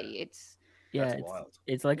comedy. Yeah. It's Yeah, That's it's, wild.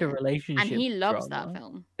 it's like a Yeah. relationship. and he loves drama. that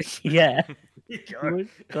film. Yeah, You go.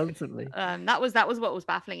 constantly. That was what was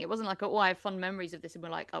baffling. It wasn't like, oh, I have fond memories of this, and we're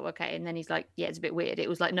like, oh, okay. And then he's like, yeah, it's a bit weird. It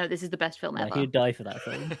was like, no, this is the best film Yeah, ever. he'd die for that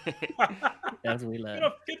film, as we Good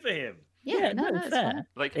learned. good for him. Yeah, no, it's fair. fine.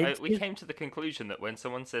 Like It's we just- came to the conclusion that when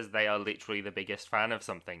someone says they are literally the biggest fan of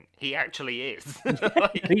something, he actually is.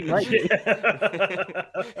 Like- He might be.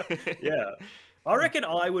 Yeah. I reckon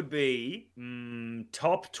I would be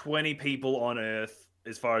top 20 people on Earth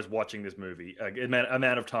as far as watching this movie.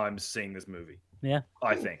 Amount of times seeing this movie. Yeah.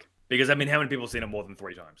 I think. Because, I mean, how many people have seen it more than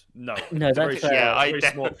 3 times? No. No, It's that's fair. Yeah, I very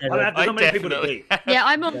small. definitely- There's not many people to definitely. beat. Yeah,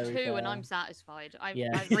 I'm on Very 2 and fair. I'm satisfied. I've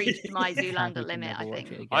Yeah. reached my Happy Zoolander to limit, never I watch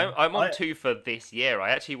think. it again. I'm on I- 2 for this year.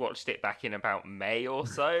 I actually watched it back in about May or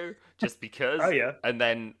so, just because. Oh, yeah. And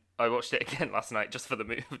then I watched it again last night just for the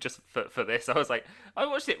move, just for this. I was like, I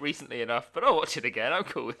watched it recently enough, but I'll watch it again. I'm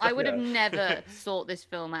cool with I that. would have Yeah. never sought this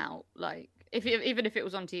film out. Like, even if it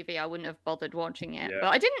was on TV, I wouldn't have bothered watching it. Yeah. But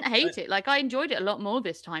I didn't hate it. Like, I enjoyed it a lot more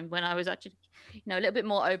this time when I was actually, a little bit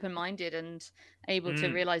more open-minded and able to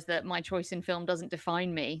realize that my choice in film doesn't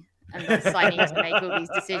define me, and thus I need to make all these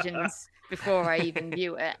decisions before I even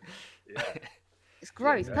view it. Yeah. It's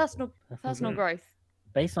growth, exactly. personal growth.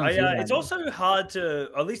 Based on it's Zoolander. also hard to,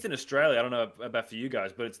 at least in Australia, I don't know about for you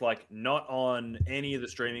guys, but it's like not on any of the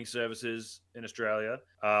streaming services in Australia.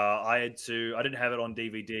 I didn't have it on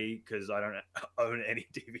DVD because I don't own any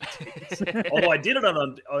DVDs. Although I did own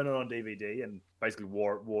it on DVD and basically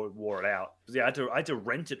wore it out. Yeah, I had to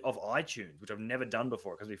rent it off iTunes, which I've never done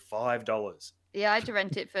before because it'd be $5. Yeah, I had to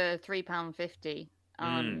rent it for £3.50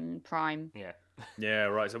 on Prime. Yeah,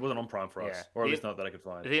 right. So it wasn't on Prime for us, or at least not that I could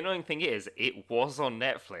find. The annoying thing is, it was on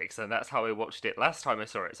Netflix, and that's how I watched it last time I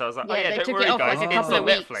saw it. So I was like, Yeah, they don't took worry, it off, guys, like, a it's couple on of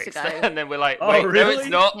weeks Netflix. ago. And then we're like, Oh, wait, no, really? it's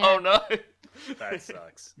not. Yeah. Oh no. That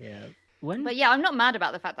sucks. Yeah. But yeah, I'm not mad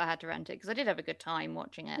about the fact that I had to rent it because I did have a good time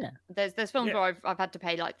watching it. Yeah. There's films where I've had to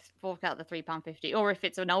pay like fork out the £3.50, or if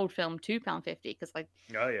it's an old film, £2.50 because like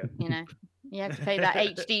you know you have to pay that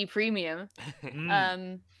HD premium.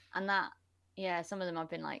 And that some of them I've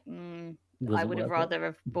been like, I would have rather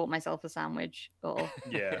have bought myself a sandwich or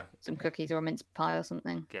some cookies or a mince pie or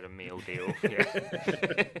something. Get a meal deal.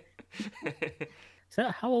 Yeah. So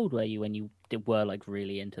how old were you when you were like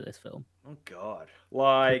really into this film? Oh God,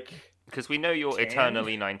 like because we know you're 10?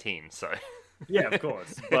 eternally 19, so yeah, of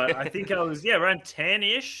course. But I think I was around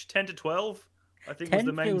 10-ish, 10 to 12. I think was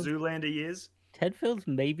the main Zoolander years. 10 feels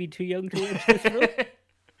maybe too young to watch this film.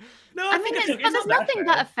 No, I mean, there's nothing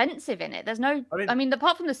that offensive in it. There's no, I mean,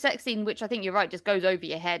 apart from the sex scene, which I think you're right, just goes over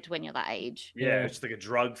your head when you're that age. Yeah, it's just like a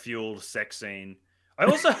drug-fueled sex scene. I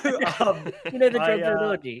also, you know, the drug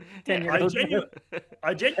orgy.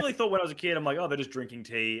 I genuinely thought when I was a kid, I'm like, oh, they're just drinking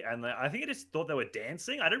tea, and I think I just thought they were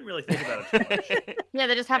dancing. I didn't really think about it too much. Yeah,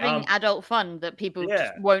 they're just having adult fun that people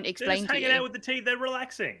just won't explain they're just to you. hanging out with the tea, they're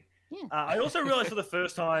relaxing. Yeah. I also realized for the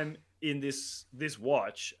first time in this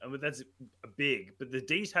watch, I mean, that's big, but the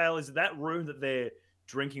detail is that room that they're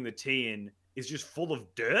drinking the tea in is just full of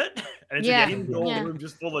dirt, and it's an indoor room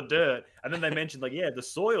just full of dirt. And then they mentioned like, the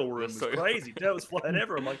soil room was crazy. Dirt was flying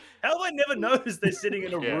everywhere. I'm like, how have I never noticed they're sitting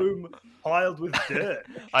in a room piled with dirt?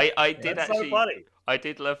 I did actually. So funny. I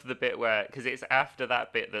did love the bit where, because it's after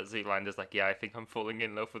that bit that Zoolander's like, I think I'm falling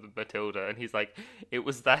in love with Matilda, and he's like, it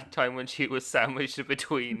was that time when she was sandwiched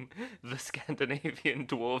between the Scandinavian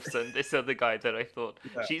dwarves and this other guy that I thought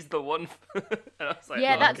she's the one. And I was like,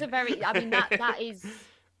 that's a very. I mean, that is.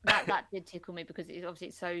 That did tickle me because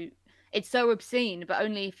it's so obscene, but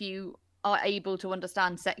only if you are able to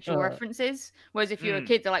understand sexual references. Whereas if you're a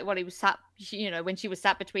kid, they're like, well, he was sat, when she was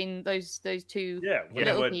sat between those two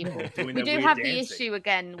little people. We do have the issue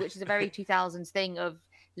again, which is a very 2000s thing of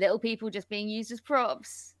little people just being used as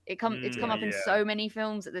props. It's come up in so many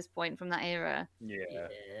films at this point from that era. They're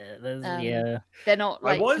not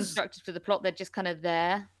like constructed for the plot; they're just kind of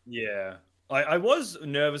there. Yeah. I was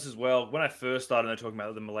nervous as well when I first started. They're talking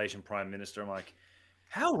about the Malaysian Prime Minister. I'm like,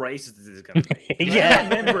 how racist is this going to be? I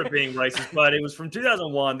remember it being racist, but it was from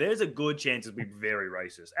 2001. There's a good chance it'll be very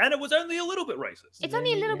racist, and it was only a little bit racist. It's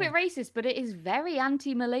only a little bit racist, but it is very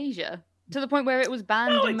anti-Malaysia to the point where it was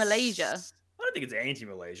banned in Malaysia. I don't think it's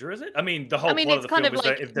anti-Malaysia, is it? I mean, the whole. It's kind of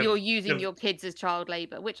like if you're using your kids as child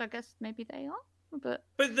labor, which I guess maybe they are. But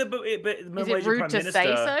is it rude Prime to Minister,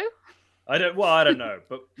 say so? I don't know,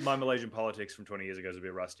 but my Malaysian politics from 20 years ago is a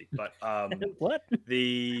bit rusty. But what?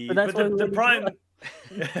 The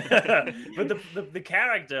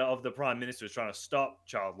character of the Prime Minister is trying to stop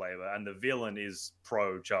child labor, and the villain is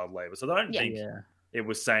pro child labor. So I don't think it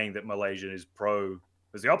was saying that Malaysia is pro.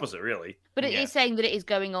 It was the opposite, really. But it is saying that it is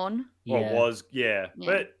going on. Or it was,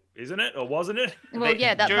 but isn't it or wasn't it? Well,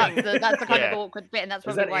 that's the kind of awkward bit, and that's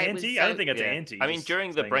probably why anti? it was. I don't think it's anti. I mean,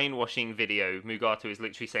 during the brainwashing video, Mugatu is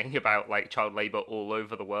literally saying about like child labor all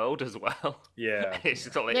over the world as well. Yeah, it's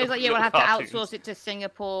just like, we'll have to outsource it to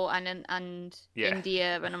Singapore and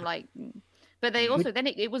India, and I'm like, but they also then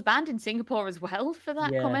it was banned in Singapore as well for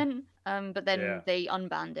that comment. But then they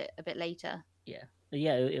unbanned it a bit later.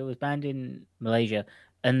 It was banned in Malaysia.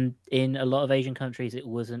 And in a lot of Asian countries, it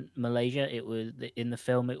wasn't Malaysia. It was in the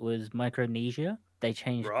film. It was Micronesia. They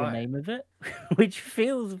changed the name of it, which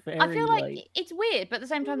feels very. I feel like it's weird, but at the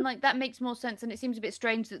same time, like that makes more sense. And it seems a bit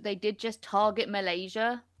strange that they did just target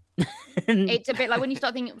Malaysia. It's a bit like when you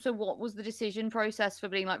start thinking. So, what was the decision process for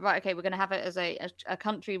being like, right? Okay, we're going to have it as a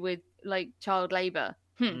country with like child labor.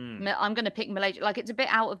 I'm going to pick Malaysia. Like it's a bit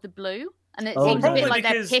out of the blue. And it seems a bit like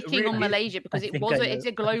they're picking on Malaysia because it's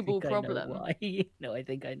a global problem. No, I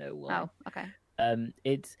think I know why. Oh, okay.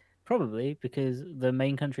 It's probably because the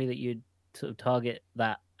main country that you'd sort of target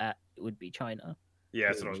that at would be China. Yeah,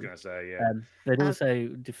 that's what I was going to say. Yeah, but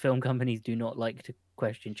also the film companies do not like to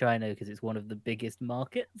question China because it's one of the biggest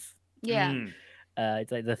markets. Yeah.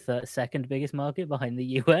 It's like the second biggest market behind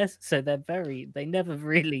the US, so they never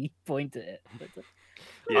really point at it.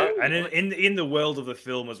 Yeah, and in the world of the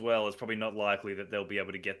film as well, it's probably not likely that they'll be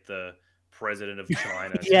able to get the president of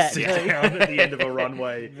China to sit down at the end of a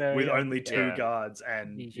runway with only two guards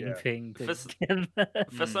and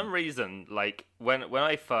for some reason, like when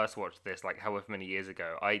I first watched this, like however many years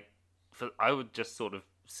ago, I would just sort of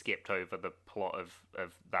skipped over the plot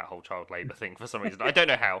of that whole child labor thing for some reason. I don't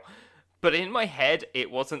know how, but in my head, it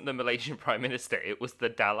wasn't the Malaysian Prime Minister; it was the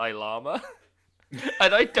Dalai Lama.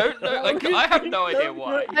 And I don't know, like, I have no idea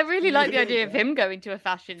why. I really like the idea of him going to a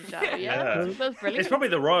fashion show. Yeah. That's brilliant. It's probably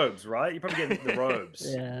the robes, right? You're probably getting the robes.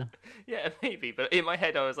 Yeah, maybe. But in my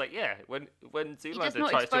head, I was like, yeah, when Zoolander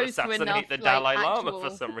tries to assassinate the Dalai Lama for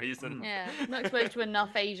some reason. Yeah, not exposed to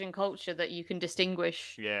enough Asian culture that you can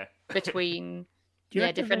distinguish between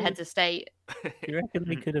different heads of state. Do you reckon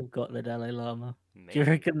they could have got the Dalai Lama? Maybe. Do you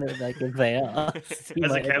reckon that, like, if they are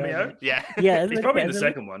as a cameo? Yeah, he's probably in the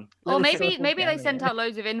second one. Or maybe they sent out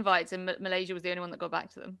loads of invites and Malaysia was the only one that got back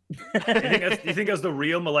to them. You think it was the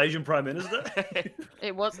real Malaysian Prime Minister?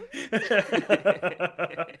 It wasn't.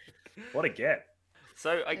 What a get!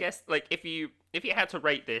 So I guess, like, if you had to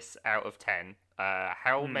rate this out of 10,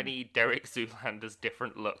 how many Derek Zoolander's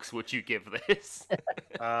different looks would you give this?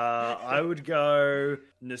 I would go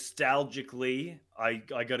nostalgically. I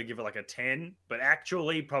got to give it like a 10, but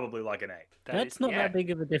actually probably like an 8. That's not that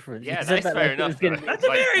big of a difference. Yeah, that's fair enough. That's a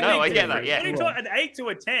very big I get difference. that. Yeah, an 8 to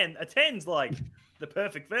a 10. A 10's like the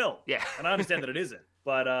perfect film. Yeah, and I understand that it isn't,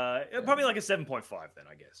 but probably like a 7.5 then,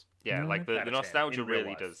 I guess. Yeah, like the nostalgia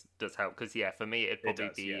really does help because for me it'd probably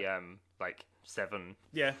be like 7.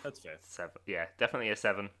 Yeah, that's fair. 7. Yeah, definitely a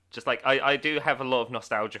 7. Just like I do have a lot of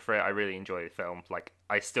nostalgia for it. I really enjoy the film. Like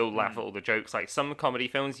I still laugh at all the jokes. Like some comedy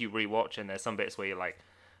films you rewatch and there's some bits where you're like,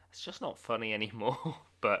 it's just not funny anymore.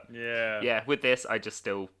 But yeah, with this I just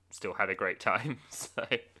still had a great time. So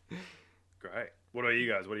great. What about you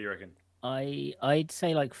guys? What do you reckon? I'd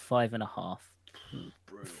say like 5.5.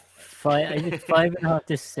 Brutal. 5.5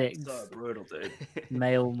 to 6. So brutal, dude.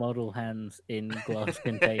 Male model hands in glass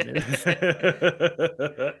containers.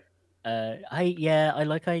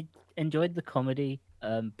 I enjoyed the comedy,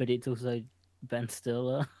 but it's also Ben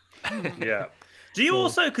Stiller. Yeah. Do you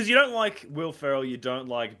also, because you don't like Will Ferrell, you don't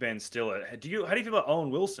like Ben Stiller? How do you feel about Owen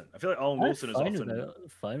Wilson? I feel like Owen Wilson is often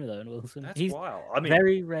fine with Owen Wilson. He's wild. I mean,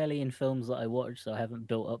 very rarely in films that I watch, so I haven't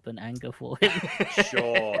built up an anger for him.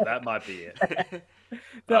 Sure, that might be it.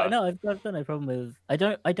 But no, I've got no problem with. I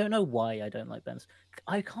don't know why I don't like Ben.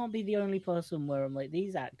 I can't be the only person where I'm like,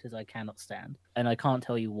 these actors I cannot stand, and I can't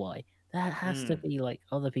tell you why. That has to be like,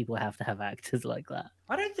 other people have to have actors like that.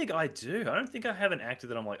 I don't think I do. I don't think I have an actor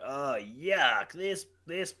that I'm like, oh, yuck, this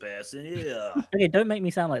person, yeah. Okay, don't make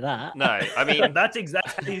me sound like that. No, I mean... That's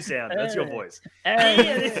exactly how you sound. That's your voice.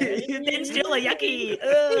 Ben Stiller, yucky.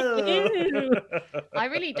 Oh. I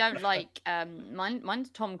really don't like... mine's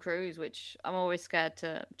Tom Cruise, which I'm always scared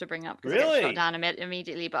to bring up because really? I get shot down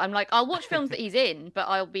immediately. But I'm like, I'll watch films that he's in, but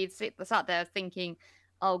I'll be sat there thinking...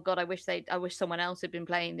 Oh God, I wish someone else had been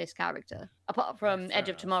playing this character. Apart from Edge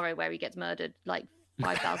of Tomorrow, where he gets murdered like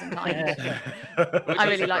 5,000 times. I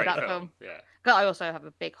really like that film. Yeah. But I also have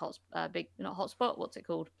a big not hotspot. What's it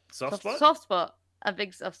called? Soft spot. Soft spot. A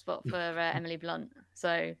big soft spot for Emily Blunt.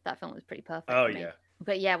 So that film was pretty perfect. Oh for me. yeah.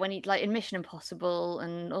 But yeah, when he like in Mission Impossible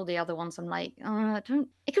and all the other ones, I'm like, I don't.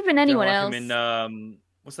 It could have been anyone else. Him in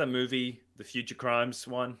what's that movie? The Future Crimes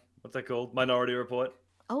one. What's that called? Minority Report.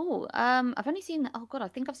 Oh, I've only seen that. Oh God, I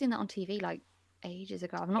think I've seen that on TV like ages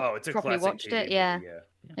ago. I've not properly watched TV it. Yeah,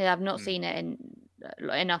 I've not seen it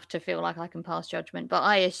enough to feel like I can pass judgment. But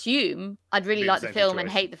I assume I'd really like the film and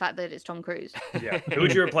hate the fact that it's Tom Cruise. Yeah, who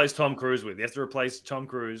would you replace Tom Cruise with? You have to replace Tom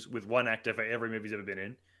Cruise with one actor for every movie he's ever been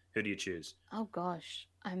in. Who do you choose? Oh gosh,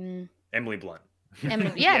 Emily Blunt. No,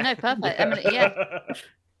 perfect. Emily,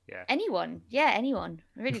 yeah, anyone. Yeah, anyone.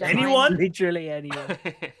 I really don't mind. Literally anyone.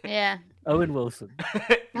 Yeah. Owen Wilson.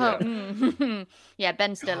 Yeah,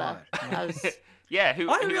 Ben Stiller. Yeah,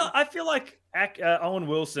 I feel like Owen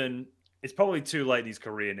Wilson. It's probably too late in his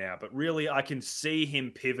career now, but really, I can see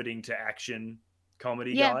him pivoting to action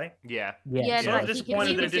comedy guy. Yeah. So I'm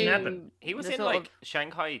disappointed that it didn't happen. He was in like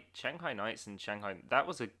Shanghai Nights and Shanghai. That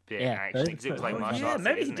was a bit action because it was like martial arts.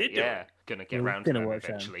 Maybe he did. Yeah, gonna get around to it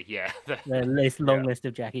eventually. Yeah, the long list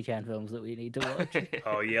of Jackie Chan films that we need to watch.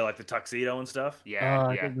 Oh yeah, like the Tuxedo and stuff.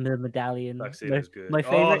 Yeah, the Medallion. Tuxedo's good. My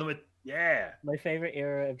favorite. Yeah. My favorite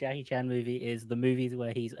era of Jackie Chan movie is the movies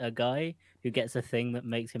where he's a guy who gets a thing that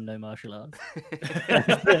makes him know martial arts.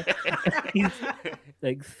 He's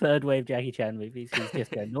like third wave Jackie Chan movies. He's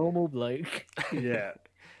just a normal bloke. Yeah.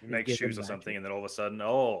 He makes shoes or something and then all of a sudden,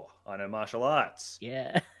 I know martial arts.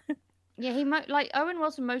 Yeah. Yeah, he like Owen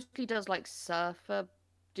Wilson mostly does like surfer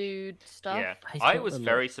dude stuff. Yeah, He's I got was the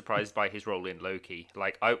very surprised by his role in Loki.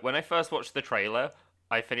 Like, when I first watched the trailer,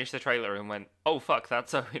 I finished the trailer and went, "Oh fuck,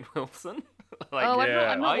 that's Owen Wilson." Like, Oh,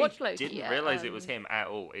 Yeah. I've not watched I Loki didn't yet. realize it was him at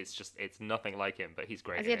all. It's nothing like him, but he's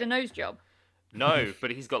great. Has he in had a it. nose job? No,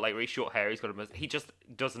 but he's got like really short hair. He's got he just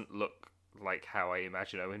doesn't look like how I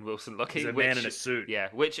imagine Owen Wilson looking. He's a which, man in a suit. Yeah,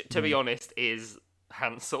 which to be honest is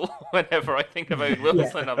Hansel. Whenever I think of Owen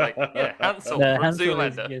Wilson, I'm like, yeah, Hansel No, from Hansel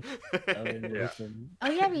is Zoolander. just Owen Wilson. Oh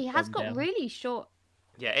yeah, he has From got down. really short.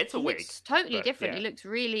 Yeah, it's a He wig. looks totally but, different. yeah. He looks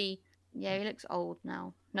really. Yeah, he looks old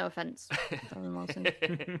now. No offense, Owen Wilson.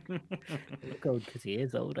 Look old because he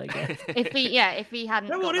is old, I guess. If he hadn't.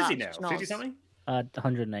 No, got what is that he now? schnoz. 50 something?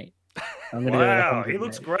 108. I'm gonna go with Wow, he 108.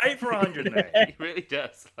 looks great for 108. He really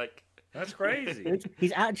does. Like, That's crazy.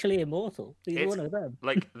 He's actually immortal. He's It's- one of them.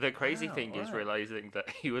 like the crazy Wow, thing is wow. realizing that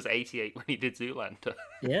he was 88 when he did Zoolander.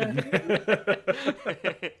 Yeah,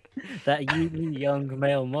 that young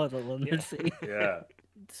male model on Yeah. the scene. Yeah.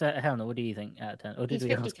 So, Helena, what do you think out of 10? Or did He's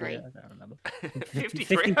we ask 53. you? I don't remember.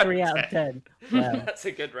 53 out of 10. Wow. That's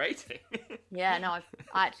a good rating. Yeah, no,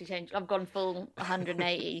 I actually changed. I've gone full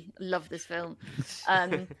 180. Love this film.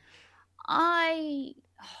 Oh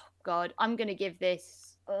God, I'm gonna give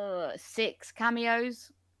this 6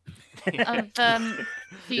 cameos of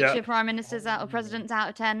future Yeah. prime ministers or presidents out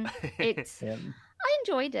of 10. It's Yeah. I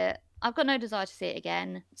enjoyed it. I've got no desire to see it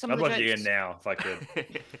again. Some I'd of the watch it jokes, again now if I could.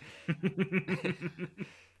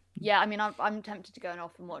 yeah. I mean, I'm tempted to go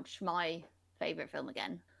off and watch my favorite film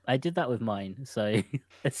again. I did that with mine. So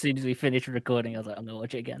as soon as we finished recording, I was like, I'm gonna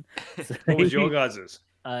watch it again. So, What was your guys's?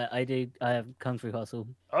 I have Kung Fu Hustle.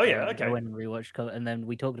 Oh, yeah, I okay. went and rewatched, and then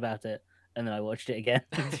we talked about it, and then I watched it again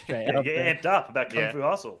straight Yeah, up. get amped up about Kung Yeah. Fu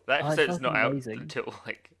Hustle. That Oh, it's episode's not fucking out amazing. until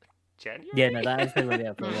like January. Yeah, no, that has been really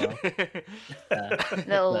up for a while. Little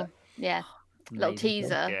little Amazing film.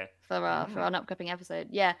 teaser Yeah. for an upcoming episode.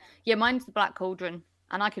 Yeah, mine's the Black Cauldron,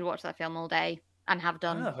 and I could watch that film all day and have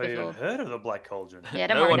done I've before. even heard of the Black Cauldron. Yeah,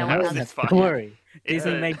 don't No worry, one no one has. has. It's fine. Don't worry. It's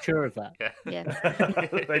Disney a- made sure of that. Yeah. Yeah.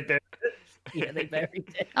 They buried it. Yeah, they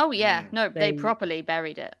buried it. Oh yeah, no, they They- properly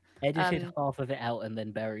buried it. Edited half of it out and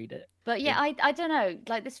then buried it. But yeah, I don't know.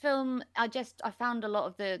 Like this film, I found a lot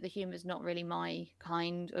of the humor's not really my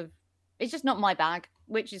kind of. It's just not my bag,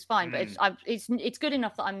 which is fine. But it's good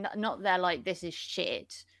enough that I'm not there like this is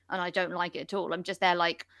shit and I don't like it at all. I'm just there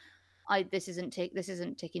like this isn't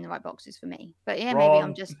ticking the right boxes for me. But yeah, maybe I'm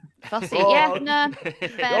Wrong. just fussy. Wrong. Yeah, no,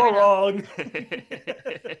 fair You're enough. wrong.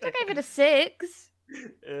 I gave it a 6.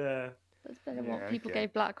 Yeah. That's better than Yeah, what people okay.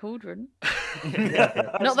 gave Black Cauldron.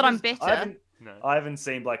 Yeah. Not that I'm bitter. No. I haven't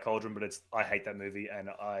seen Black Cauldron, but I hate that movie and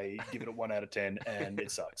I give it a 1 out of 10 and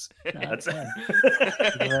it sucks. No, That's yeah.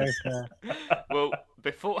 Very fair. Well,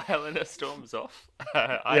 before Helena storms off,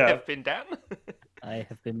 I Yeah. have been Dan. I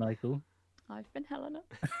have been Michael. I've been Helena.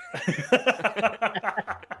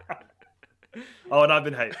 Oh, and I've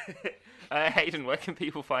been Hayden. Hayden, where can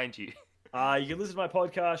people find you? You can listen to my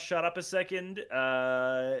podcast, Shut Up a Second.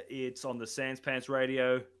 It's on the Sans Pants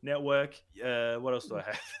Radio Network. What else do I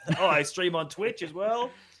have? Oh, I stream on Twitch as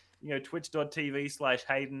well. You know,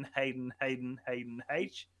 twitch.tv/Hayden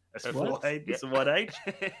H. That's Of 4 course, Hayden, yeah. it's a 1 H.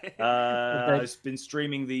 I've been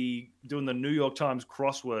streaming doing the New York Times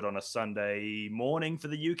crossword on a Sunday morning for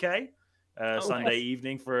the UK, Sunday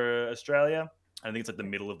evening for Australia. I think it's like the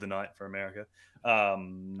middle of the night for America.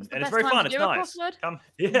 And the it's best very time fun. to It's do a nice. crossword?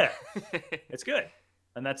 Yeah, it's good.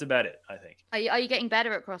 And that's about it, I think. Are you getting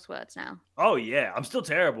better at crosswords now? Oh yeah, I'm still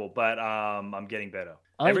terrible, but I'm getting better.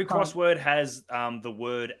 I Every can't- crossword has the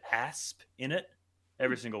word asp in it.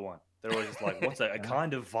 Every single one. They're always just like, "What's a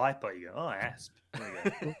kind of viper?" You go, "Oh, asp." There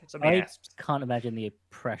you go. So many I asps. can't imagine the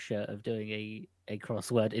pressure of doing a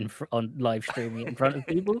crossword on live streaming in front of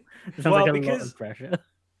people. It sounds Well, like a lot because- of pressure.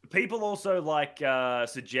 People also like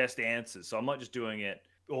suggest answers, so I'm not just doing it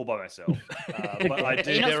all by myself. But I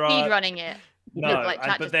do. You're not There speed are running it. no, like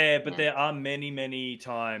chat just- there yeah. are many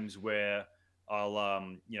times where I'll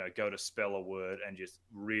go to spell a word and just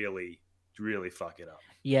really fuck it up.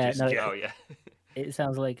 Yeah, Just no, get- Oh yeah. it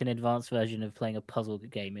sounds like an advanced version of playing a puzzle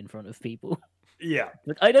game in front of people. Yeah.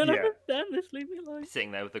 Like, I don't Yeah. understand this. Leave me alone.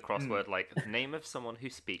 Sitting there with the Hmm. crossword like name of someone who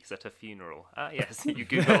speaks at a funeral. Ah yes, you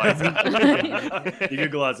Googleize it. You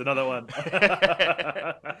Googleize another one.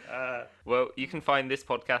 Well, you can find this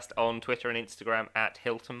podcast on Twitter and Instagram at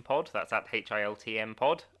Hilton Pod. That's at HILTM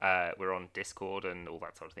Pod. We're on Discord and all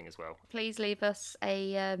that sort of thing as well. Please leave us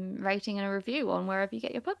a rating and a review on wherever you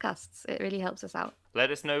get your podcasts. It really helps us out. Let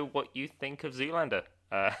us know what you think of Zoolander.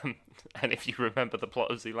 And if you remember the plot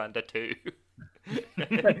of Zoolander 2.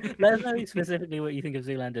 Let us know specifically what you think of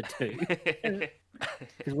Zoolander 2,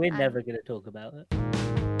 because we're never going to talk about it.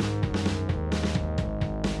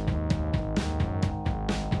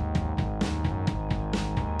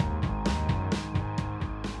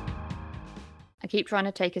 keep trying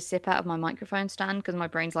to take a sip out of my microphone stand because my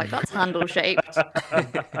brain's like, that's handle shaped.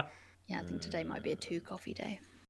 Yeah, I think today might be a 2 coffee day.